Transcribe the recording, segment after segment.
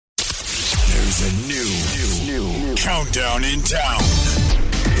There's a new countdown in town.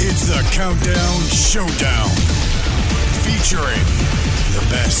 It's the Countdown Showdown, featuring the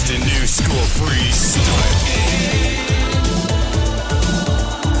best in new school freestyle.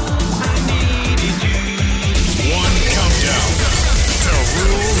 One countdown to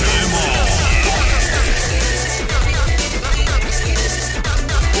rule them all.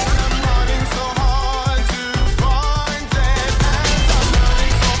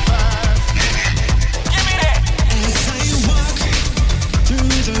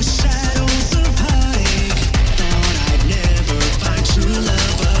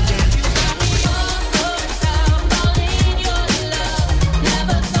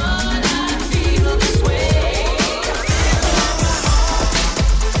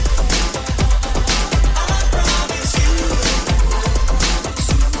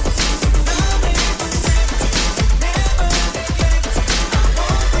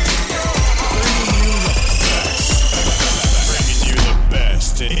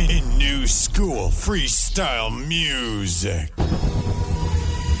 Freestyle music.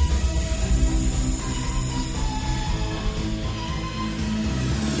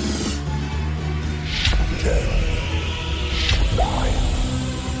 10, 9,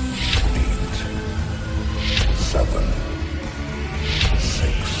 8, 7, 6,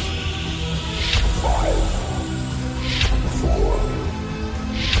 5, 4,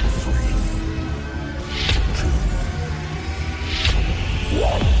 3, 2,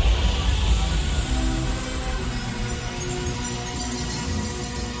 1.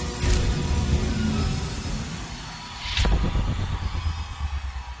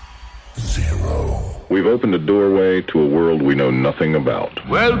 We've opened a doorway to a world we know nothing about.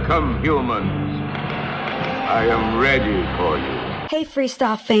 Welcome, humans. I am ready for you. Hey,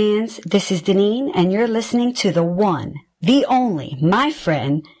 Freestyle fans. This is Deneen, and you're listening to the one, the only, my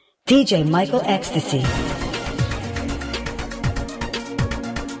friend, DJ Michael Xtacy.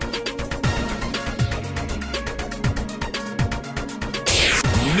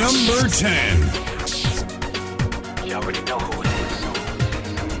 Number 10. You already know who it is.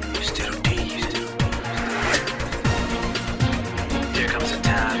 You still D. There comes a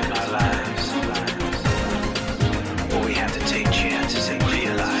time in our lives where we have to take chances and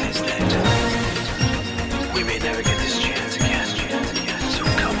realize that we may never get this chance again. So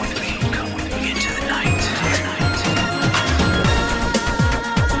come with me into the night.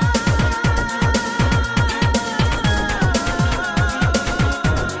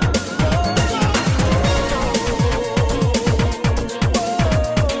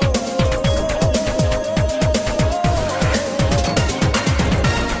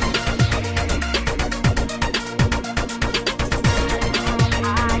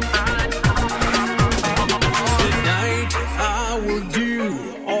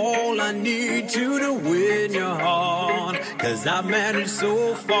 I've managed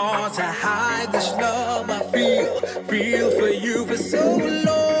so far to hide this love I feel for you for so long.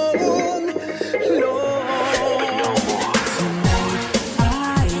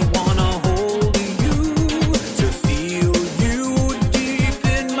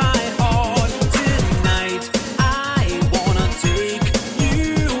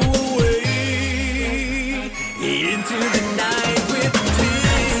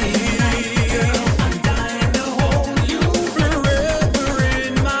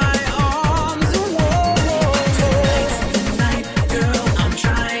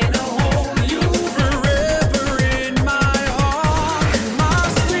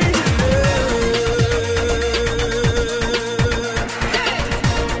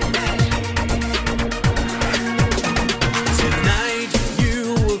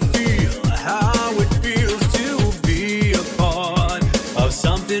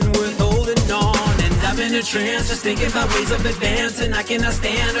 Trance, just thinking about ways of advancing. I cannot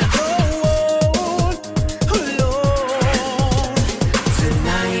stand alone.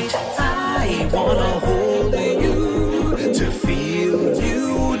 Tonight, I wanna hold you to feel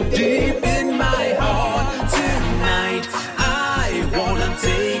you deep in my heart. Tonight, I wanna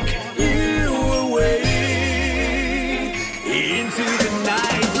take you away into the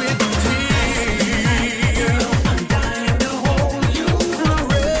night with me. I'm dying to hold you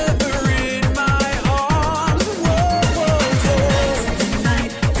forever in my arms.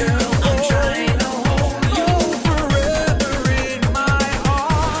 Tonight, girl, I'm trying to hold you forever in my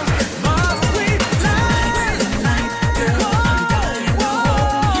arms. My sweet love.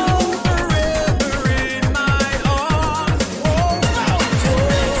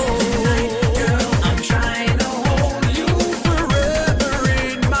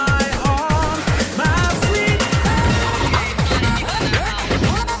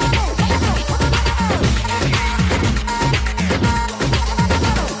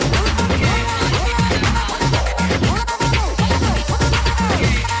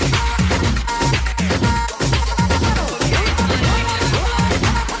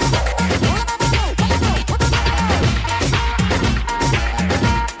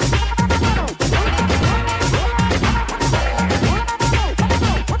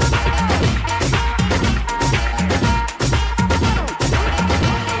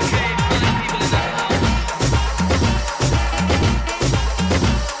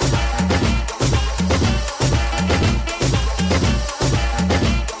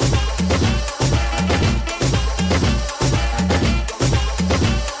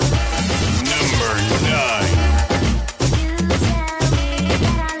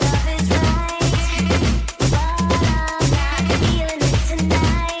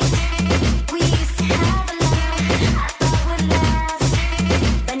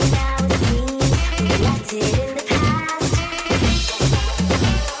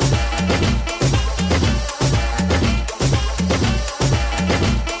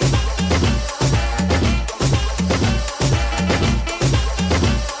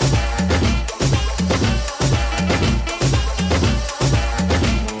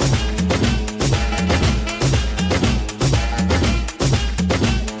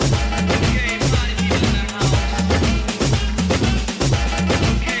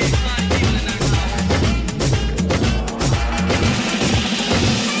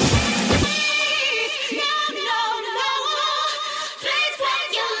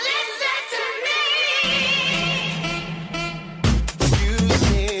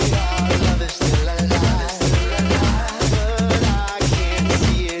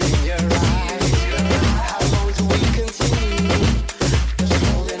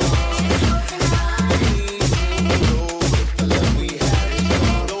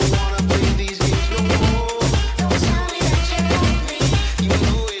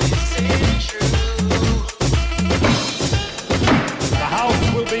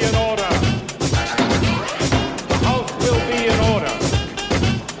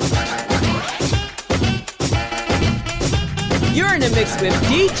 remix with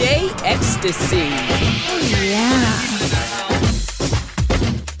DJ Xtacy. Oh, yeah.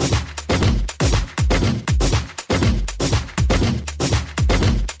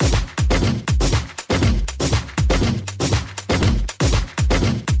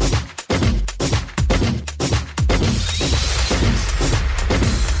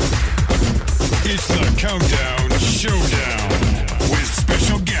 It's the Countdown Showdown with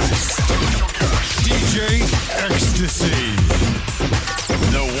special guest DJ Xtacy.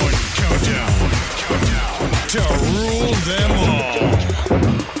 The one countdown to rule them all.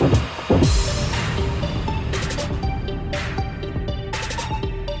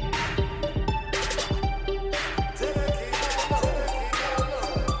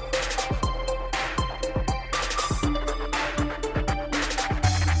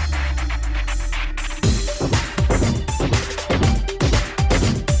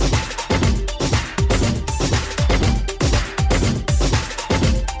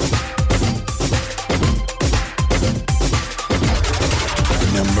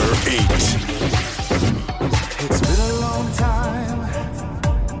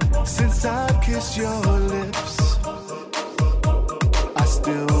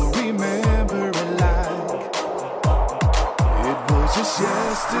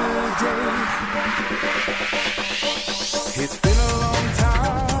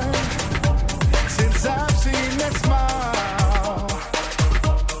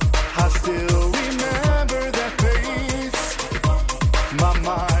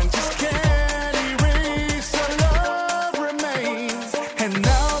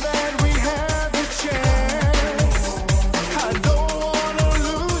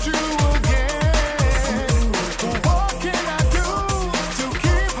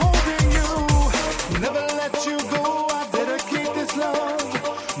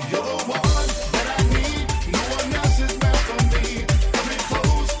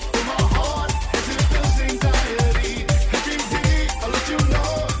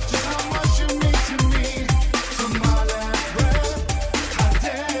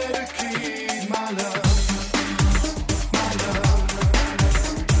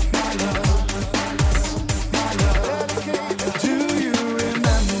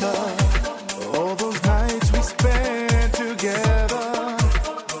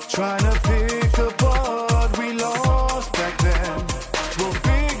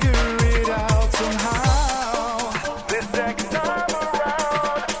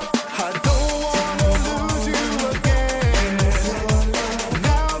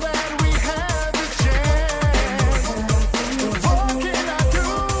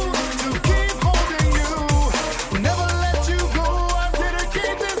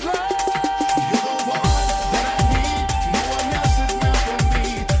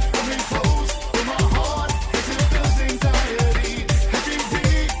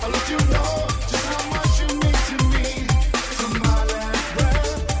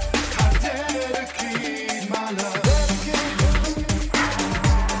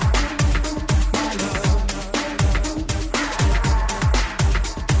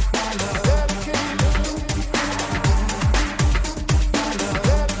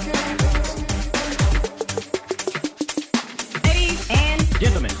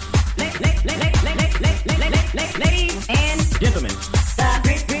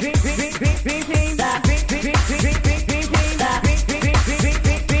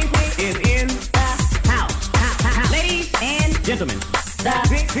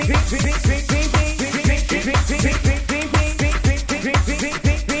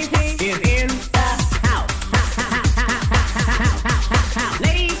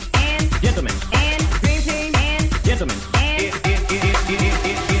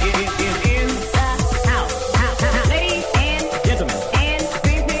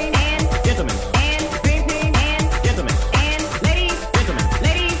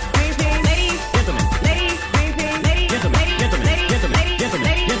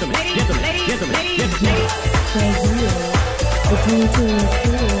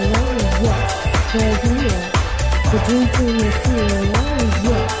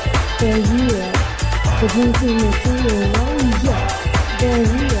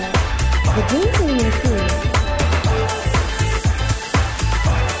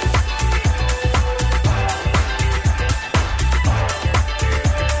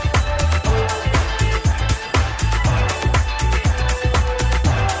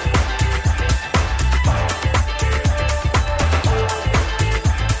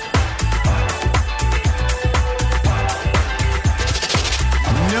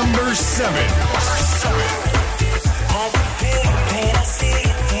 Number 7. I can feel the pain, I see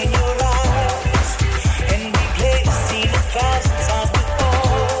it in your eyes. And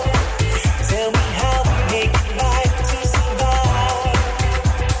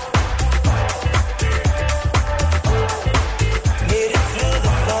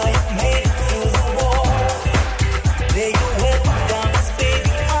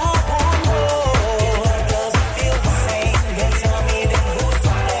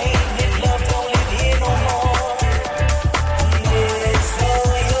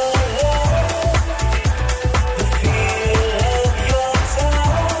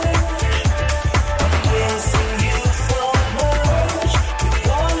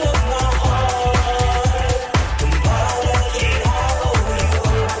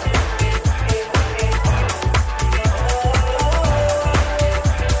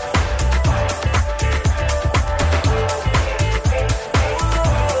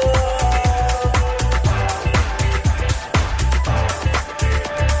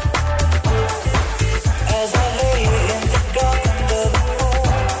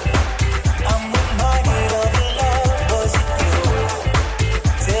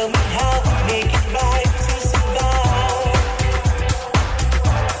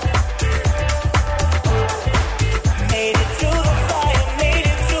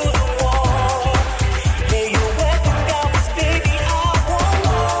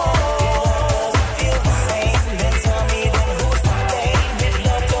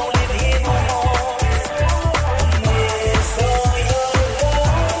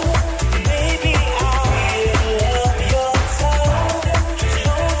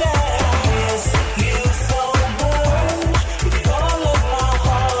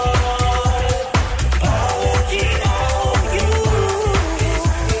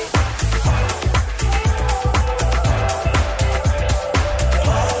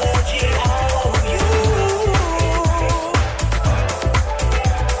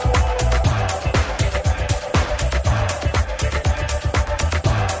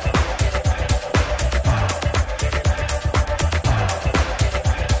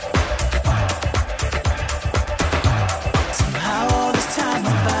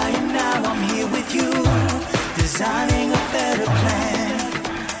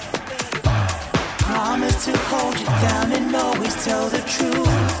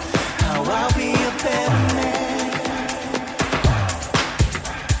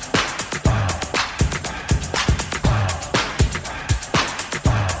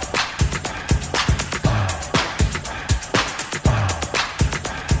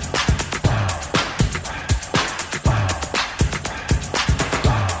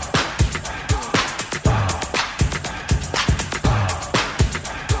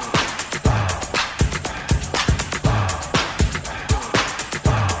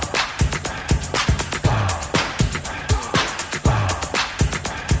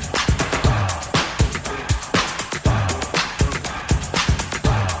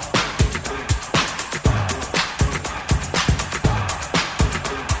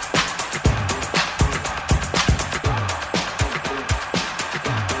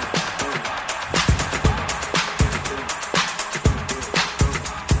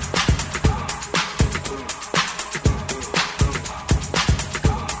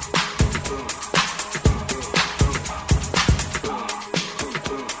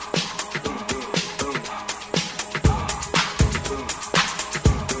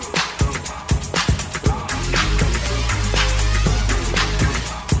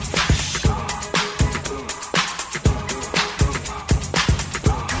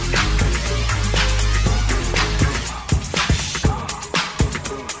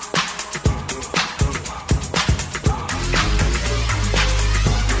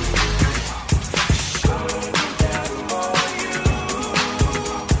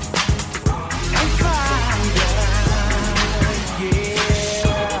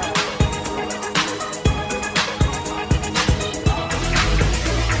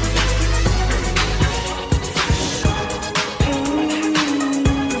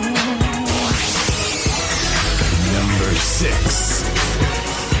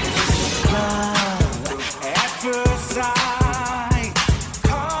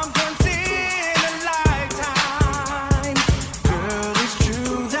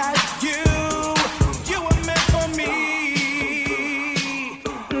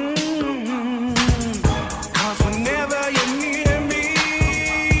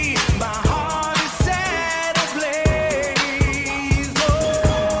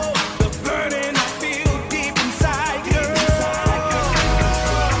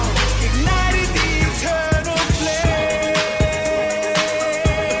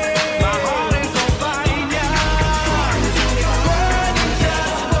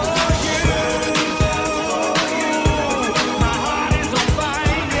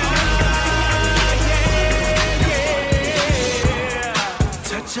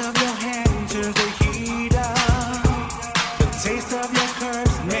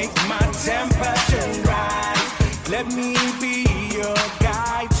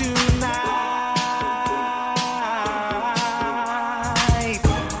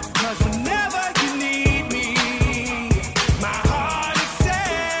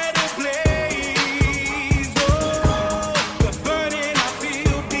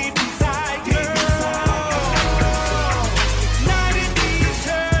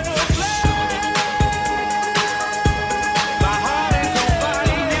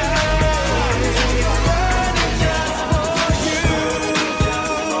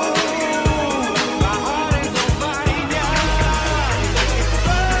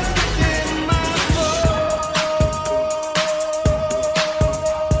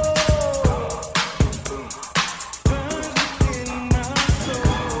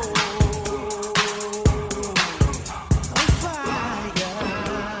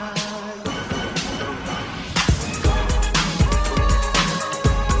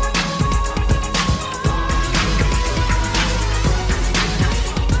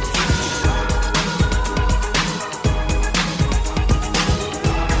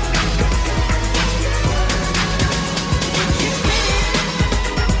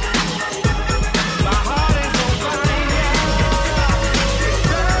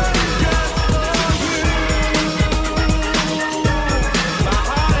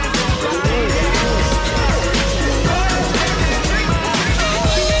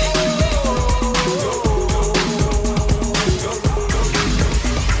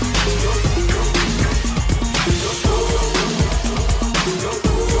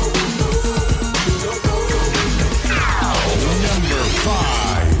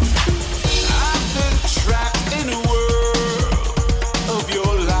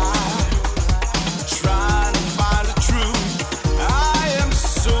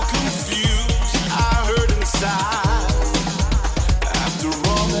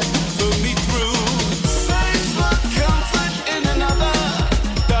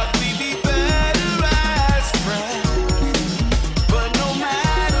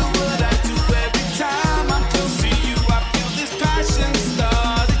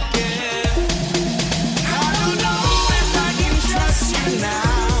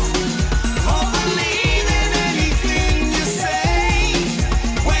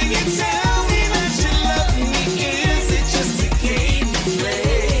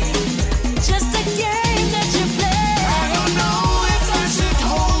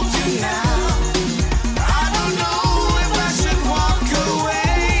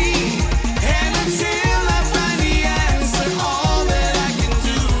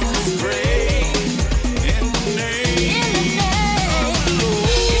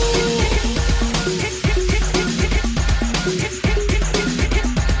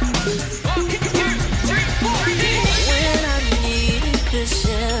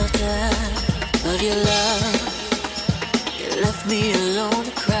of your love, you left me alone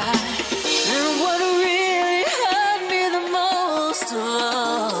to cry. And what really hurt me the most of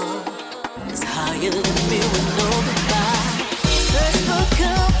all is how you left me with no goodbye. Search for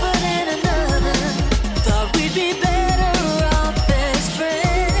comfort in another, thought we'd be better off as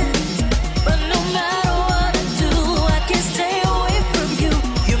friends. But no matter what I do, I can't stay away from you.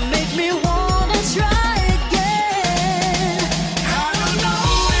 You make me wanna try again. I don't know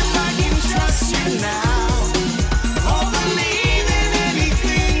if I can trust you now, or believe in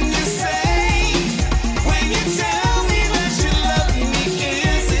anything you say. When you tell me that you love me,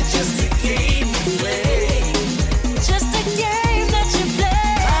 is it just a game you play? Just a game that you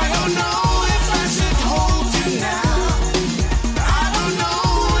play. I don't know if I should hold you now. I don't know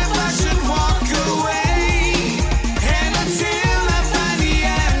if I should walk away. And until I find the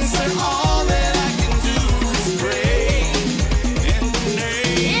answer, all that I can do is pray in the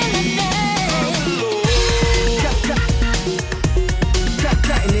name of the Lord.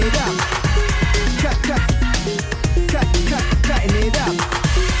 Cutting it up. Cutting it up.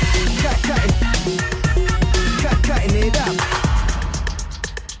 Cutting it up.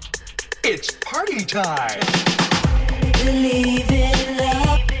 It's party time. Believe in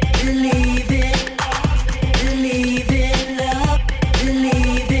love, believe in love, believe in love,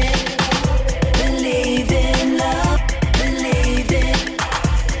 believe in love,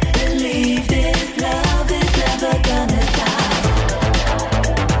 believe this love is never gonna die.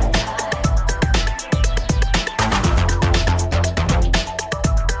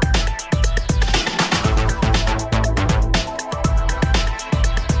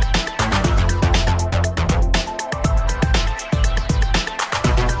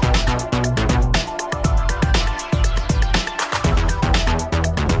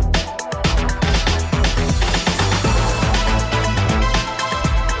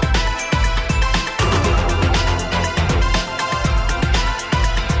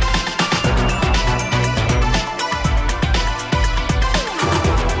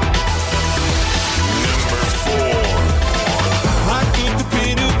 I thought the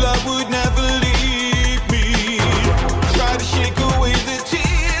pain of love would never leave me. Try to shake away the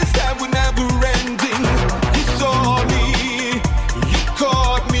tears that were never ending. You saw me, you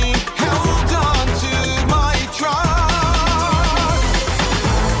caught me, held on to my trust.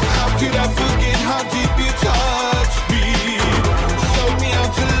 How could I forget how deep you touched me? Showed me how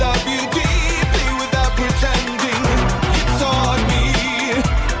to love you deeply without pretending. You taught me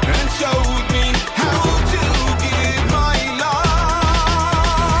and showed me how to give my love.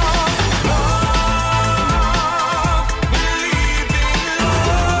 Believe in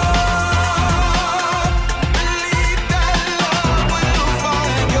love. Believe that love will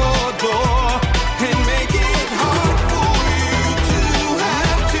find your door and make it hard for you to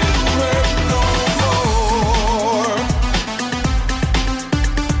have to hurt me.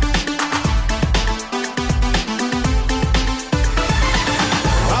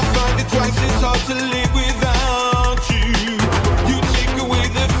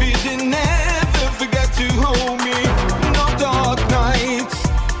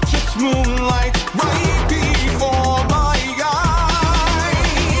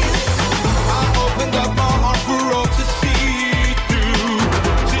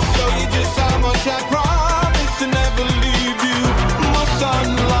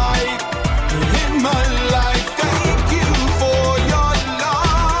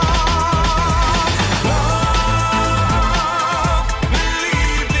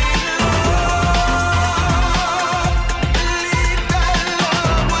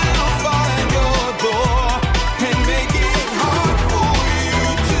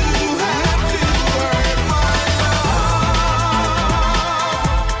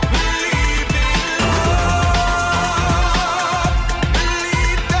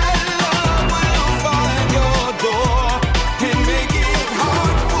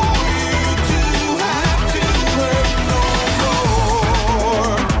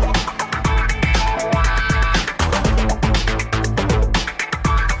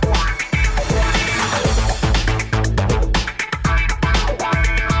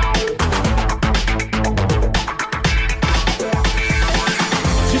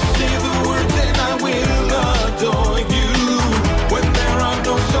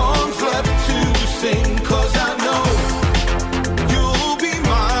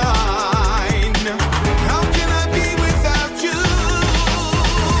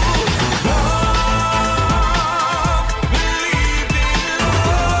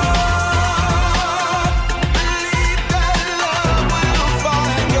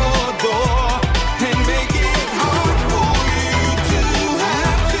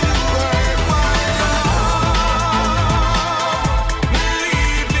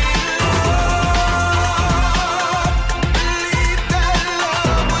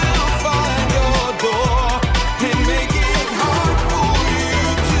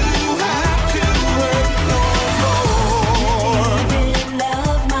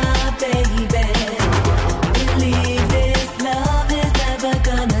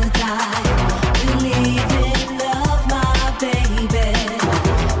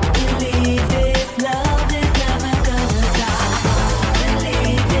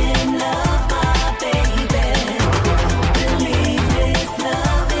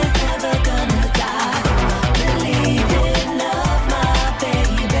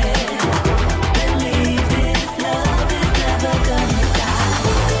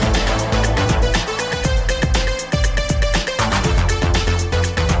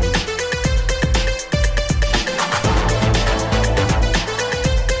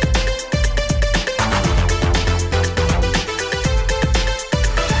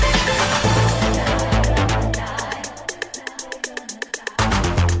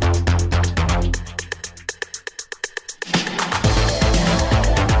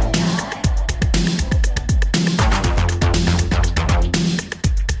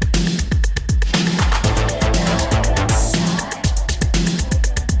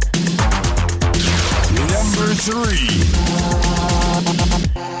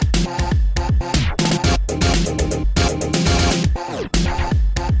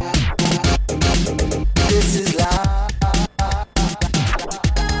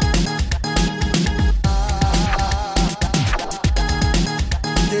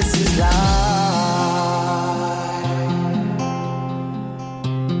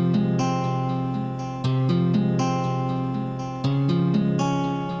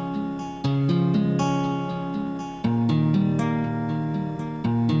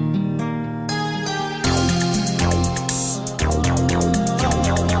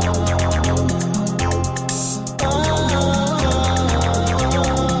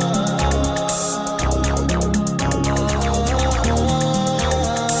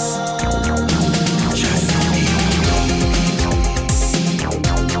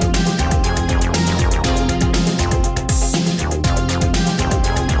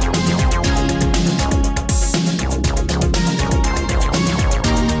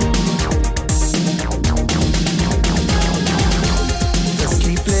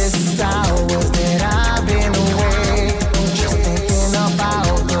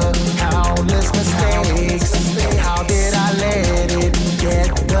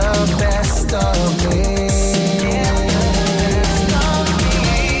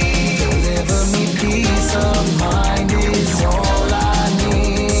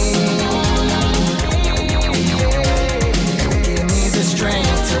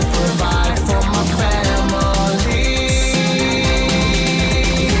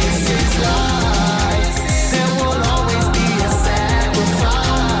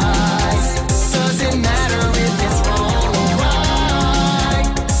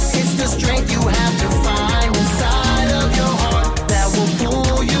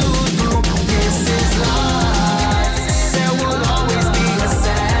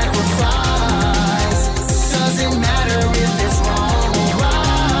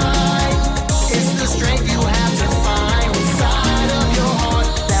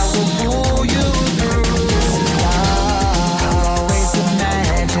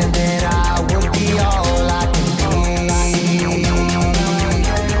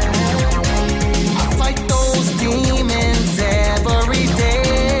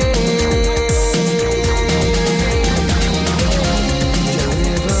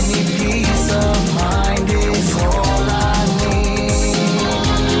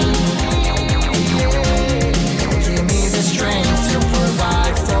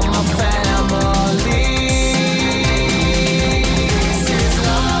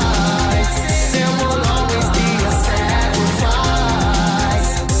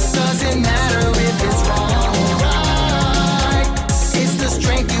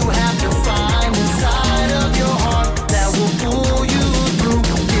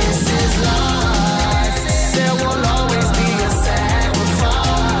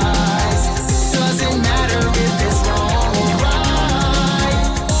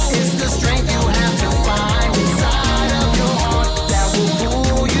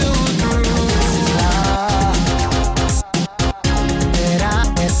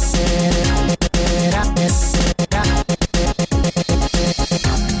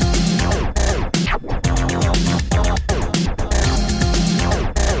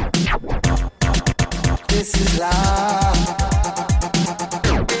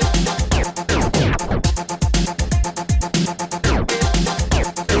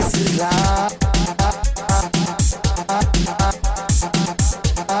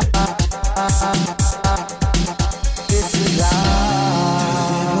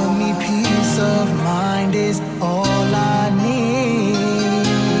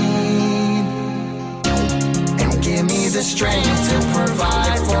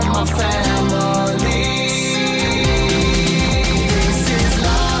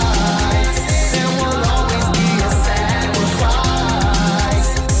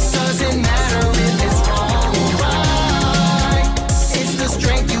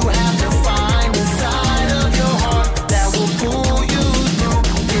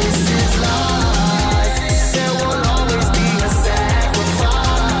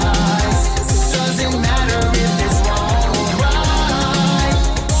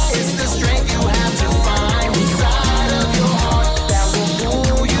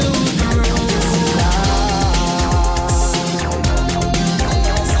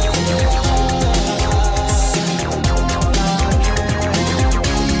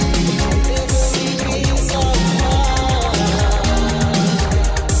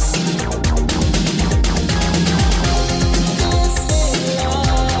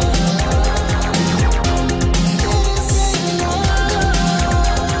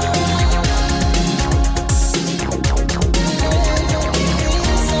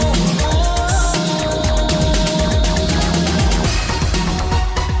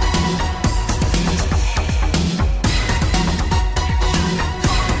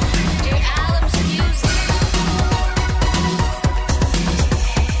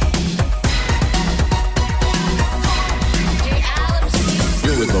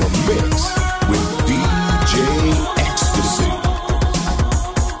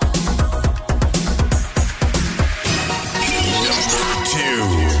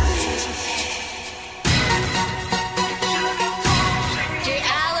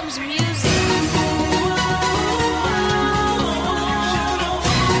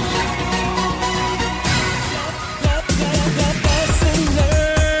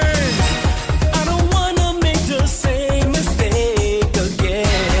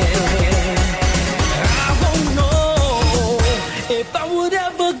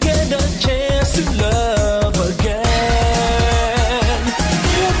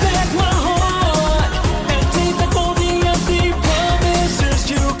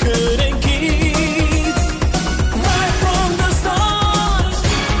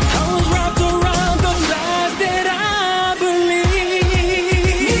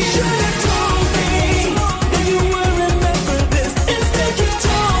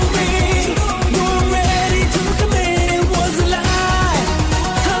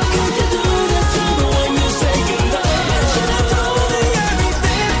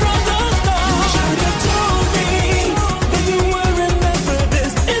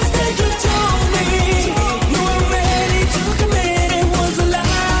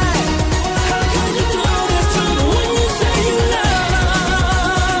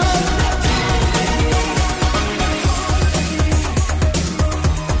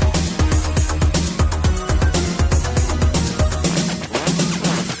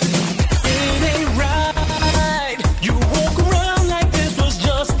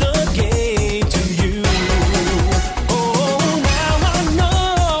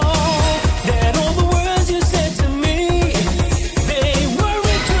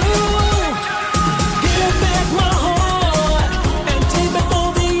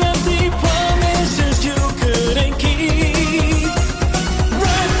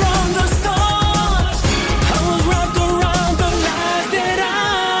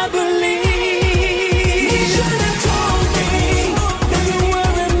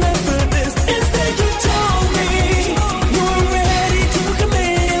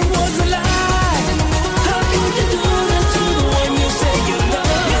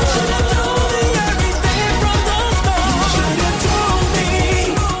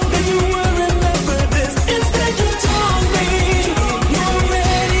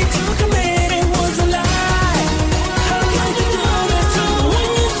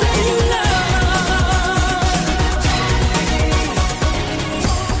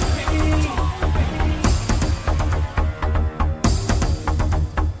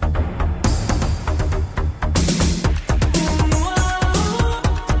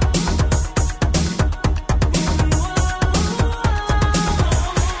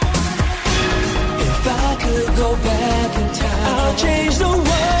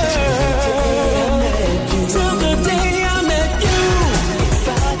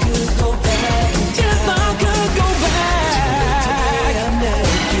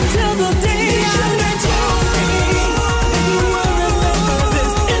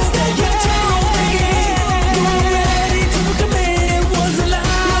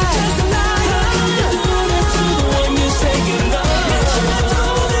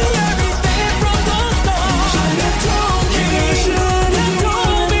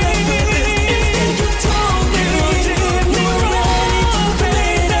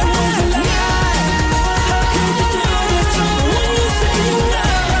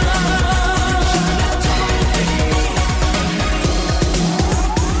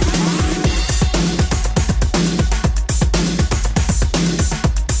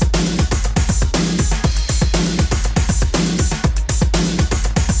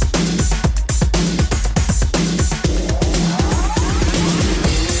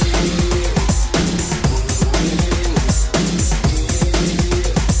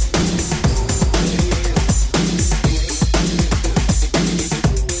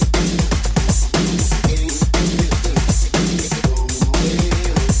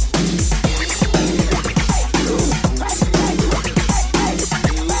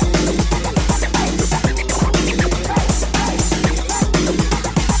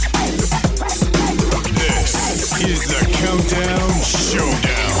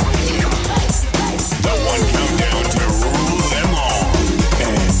 Showdown. The one countdown to rule them all.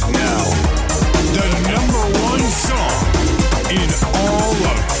 And now, the number one song in all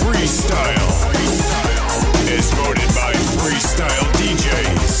of Freestyle is voted by Freestyle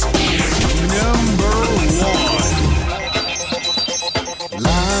DJs. Number one.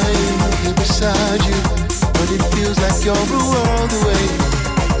 Lying here beside you, but it feels like you're a world away.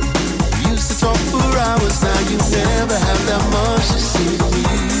 We used to talk for hours, now you never have that much to say to me.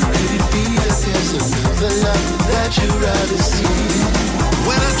 Could it be that there's another love that you'd rather see?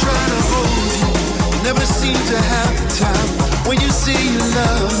 When I try to hold you, you never seem to have the time. When you say you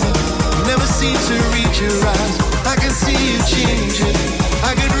love me, you never seem to reach your eyes. I can see you changing,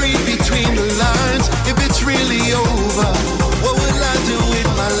 I can read between the lines. If it's really over, what would I do with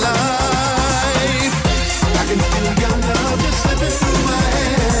my life? I can feel your love just slipping through my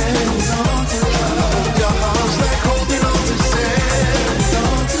hands. Your heart's like holding on to sand.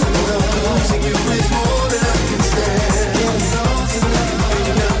 Losing you is more than I can stand. I can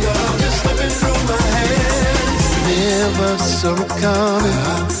feel your love just slipping through my hands. Never saw it coming.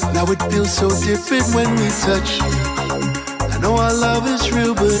 Now it feels so different when we touch. I know our love is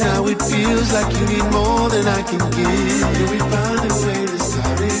real, but now it feels like you need more than I can give. Can we find a way to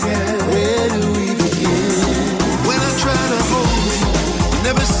start again? Where do we begin? When I try to hold you, you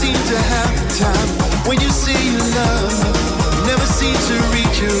never seem to have the time. When you say you love me, you never seem to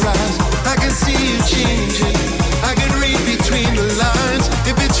reach your eyes. I can see you changing, I can read between the lines.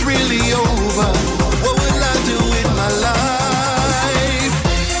 If it's really over, what will I do with my life?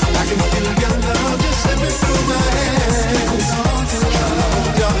 I can feel your love just slipping through my hands.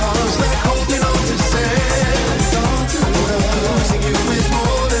 Your heart's like holding on to sand. Losing you is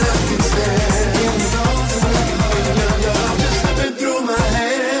more than I can stand. I can feel your love just slipping through my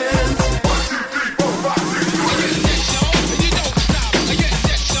hands. 1, 2, 3, 4, 5, 6, 7, 8.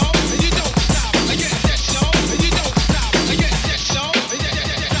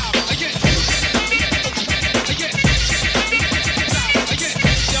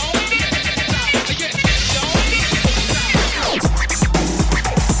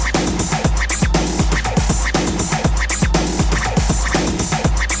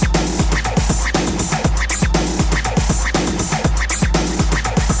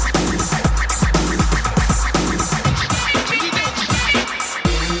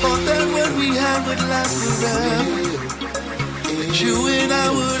 Thought that what we had would last forever. That you and I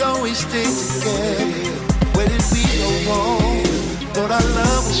would always stay together. Where did we go wrong? Thought our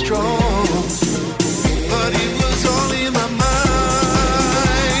love was strong, but it was all in my mind.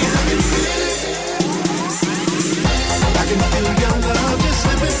 I can feel your love just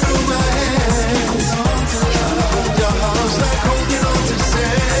slipping through my hands. Your heart's like holding on to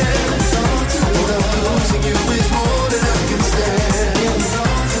sand. Losing you is more than I can stand.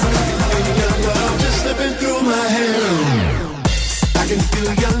 Your love just slipping through my hands. I can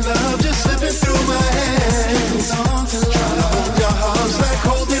feel your love just slipping through my hands. Your heart's like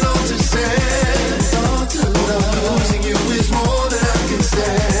holding on to sand. Losing you is more than I can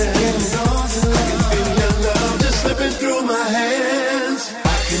stand. I can feel your love just slipping through my hands.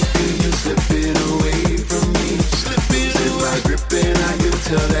 I can feel you slipping away from me. Slipping in my grip and I can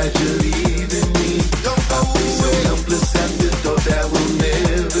tell that you're leaving me. I feel so helpless at the thought that we'll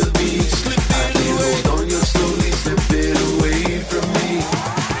never be. I can't hold on, you're slowly slipping away from me.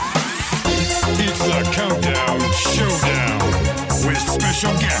 It's the Countdown Showdown with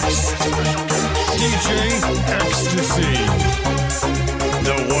special guest DJ Xtacy.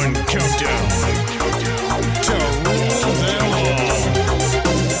 The one countdown to rule them all.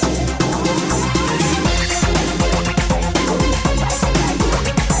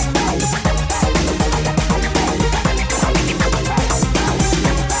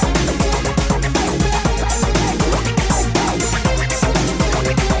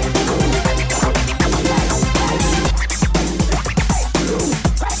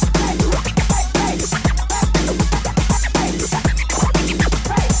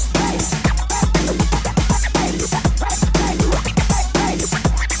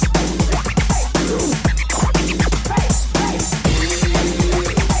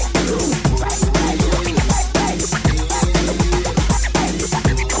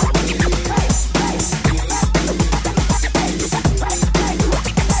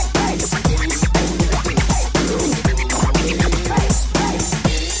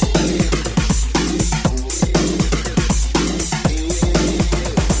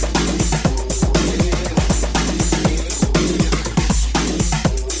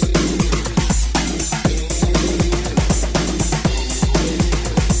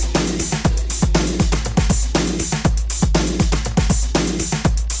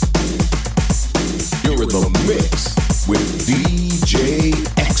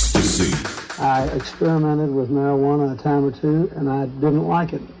 experimented with marijuana a time or two, and I didn't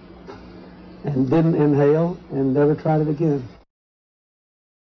like it, and didn't inhale, and never tried it again.